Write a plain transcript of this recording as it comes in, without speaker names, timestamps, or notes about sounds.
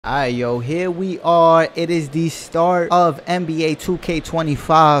Alright, yo, here we are. It is the start of NBA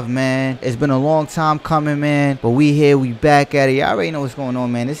 2K25, man. It's been a long time coming, man, but we here, we back at it. Y'all already know what's going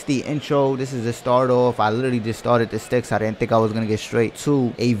on, man. This is the intro. This is the start off. I literally just started the sticks. I didn't think I was gonna get straight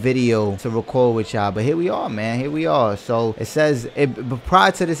to a video to record with y'all, but here we are, man. Here we are. So it says, but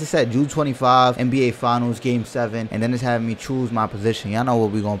prior to this, it said June 25, NBA Finals, Game 7, and then it's having me choose my position. Y'all know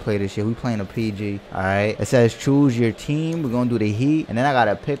what we're gonna play this year. We playing a PG, alright? It says choose your team. We're gonna do the Heat, and then I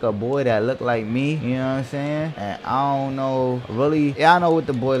gotta pick a boy that look like me, you know what I'm saying? And I don't know really, yeah, I know what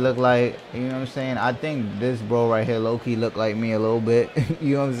the boy look like, you know what I'm saying? I think this bro right here low-key look like me a little bit.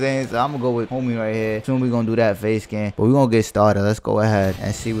 You know what I'm saying? So I'm gonna go with homie right here. Soon we gonna do that face scan, but we gonna get started. Let's go ahead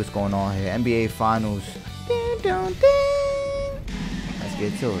and see what's going on here. NBA Finals. Let's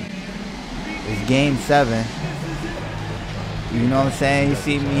get to it. It's Game 7. You know what I'm saying? You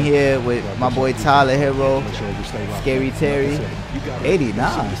see me here with my boy Tyler Hero, Scary Terry, 89.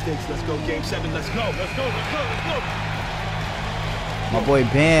 Let's go, Game 7. Let's go. My boy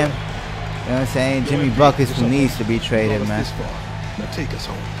Bam, you know what I'm saying? Jimmy Buckets, who needs to be traded, man. Take us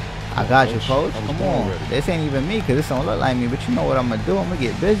home. I got you, coach. Come on. This ain't even me, because this don't look like me, but you know what I'm going to do. I'm going to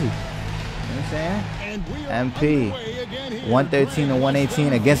get busy. You know what I'm saying? MP 113 to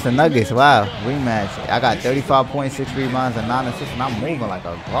 118 against the Nuggets. Wow, rematch. I got 35.6 rebounds and 9 assists, and I'm moving like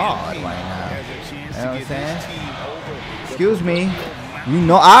a god right now. You know what I'm saying? Excuse me. You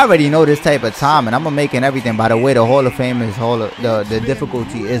know, I already know this type of time, and I'm making everything. By the way, the Hall of Fame is the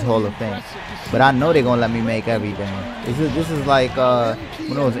difficulty is Hall of Fame, but I know they're gonna let me make everything. This is like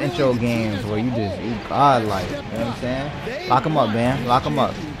one of those intro games where you godlike. You know what I'm saying? Lock him up, man. Lock him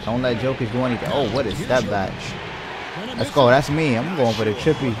up. Don't let Jokic do anything. Oh, what a step back. Let's go. That's me. I'm going for the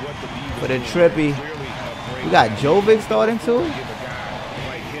trippy. For the trippy. We got Jovic starting too.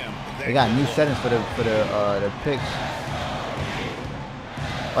 They got new settings for the picks.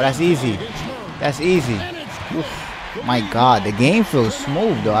 Oh, that's easy. That's easy. Oof. My God, the game feels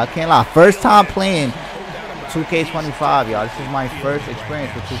smooth though. I can't lie. First time playing 2K25, y'all. This is my first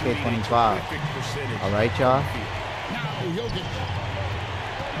experience with 2K25. All right, y'all.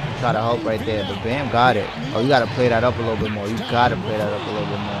 Try to help right there, but Bam got it. Oh, you got to play that up a little bit more. You got to play that up a little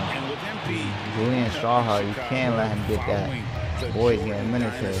bit more. Julian Strawhart, you can't let him get that. Boys getting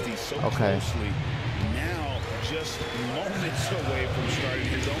minutes here. Okay.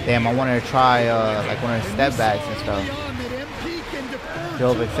 Damn, I wanted to try like one of the step backs and stuff.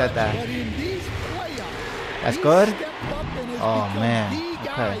 Jovic said that. That's good? Oh man.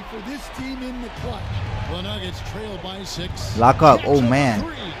 Okay. Lock up. Oh man.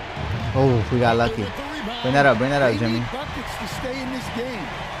 Oh, we got lucky. Bring that up, Jimmy.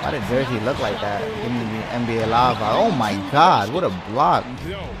 Why did Jersey look like that? Give me the NBA Live. Oh my God, what a block.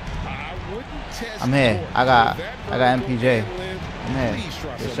 I'm here. I got MPJ. I'm here.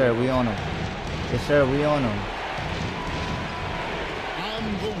 Yes sir, we on him. Yes sir, we on him.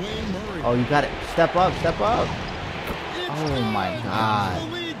 Oh, you got it. Step up. Oh my God.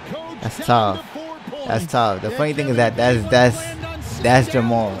 That's tough. That's tough. The funny thing is that that's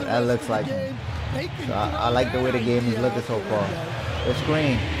Jamal. That looks like him. So I like the way the game is looking so far. The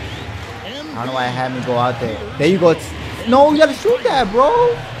screen. I don't know why it had me go out there. There you go. No, you gotta shoot that,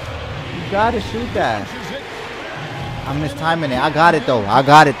 bro. You gotta shoot that. I'm mistiming it. I got it though. I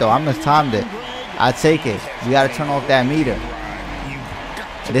mistimed it. I take it. We gotta turn off that meter.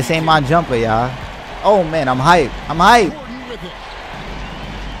 This ain't my jumper, y'all. Oh man, I'm hyped.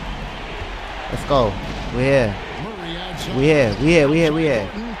 Let's go. We here.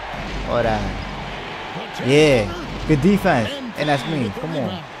 All that. Yeah. Good defense. And that's me. Come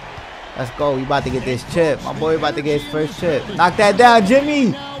on. Let's go. We about to get this chip. My boy about to get his first chip. Knock that down,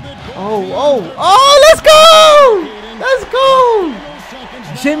 Jimmy. Oh, let's go.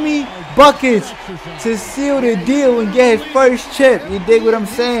 Jimmy Buckets to seal the deal and get his first chip. You dig what I'm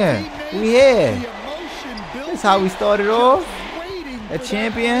saying? We here. That's how we started off. A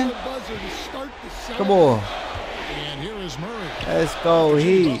champion. Come on. Let's go,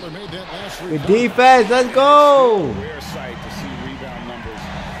 Heat. Good defense. Let's go.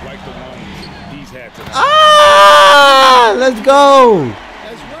 Let's go.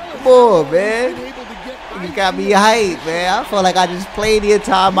 Come on, man. You got me hyped, man. I feel like I just played the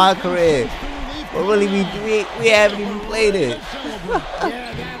entire my career. But really, we haven't even played it.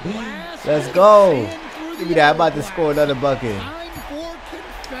 Let's go. Give me that. I'm about to score another bucket.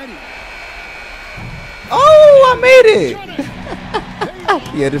 Oh, I made it.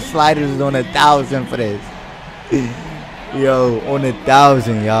 Yeah, the sliders is on 1,000 for this. Yo, on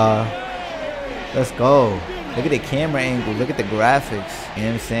 1,000, y'all. Let's go. Look at the camera angle. Look at the graphics. You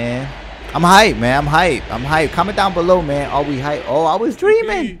know what I'm saying? I'm hype, man. I'm hype. I'm hype. Comment down below, man. Are we hype? Oh, I was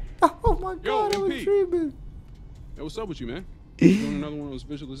dreaming. Oh my God, I was dreaming. Hey, what's up with you, man? You doing another one of those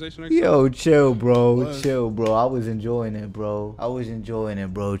visualization exercises? Yo, chill, bro. Chill, bro. I was enjoying it, bro. I was enjoying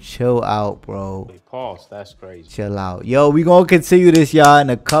it, bro. Chill out, bro. Pause. That's crazy. Chill out. Yo, we gonna continue this, y'all, in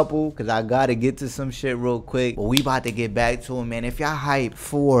a couple, because I gotta get to some shit real quick. But we about to get back to it, man. If y'all hype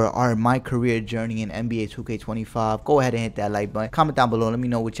for our My Career journey in NBA 2K25, go ahead and hit that like button. Comment down below. Let me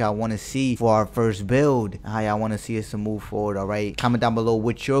know what y'all want to see for our first build. How y'all want to see us to move forward, all right? Comment down below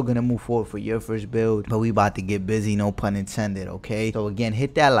what you're gonna move forward for your first build. But we about to get busy, no pun intended, okay? So again,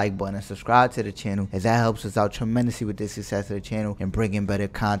 hit that like button and subscribe to the channel, as that helps us out tremendously with the success of the channel and bringing better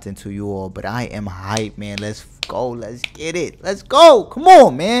content to you all. But I am hype, man. Let's go. Let's get it. Let's go. Come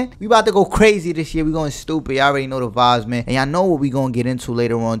on, man. We about to go crazy this year. We going stupid. Y'all already know the vibes, man. And y'all know what we gonna get into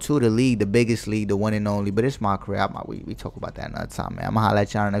later on too. The league, the biggest league, the one and only. But it's my career. We talk about that another time, man. I'm gonna holla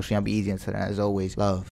at y'all next week. I'll be easy until then. As always, love.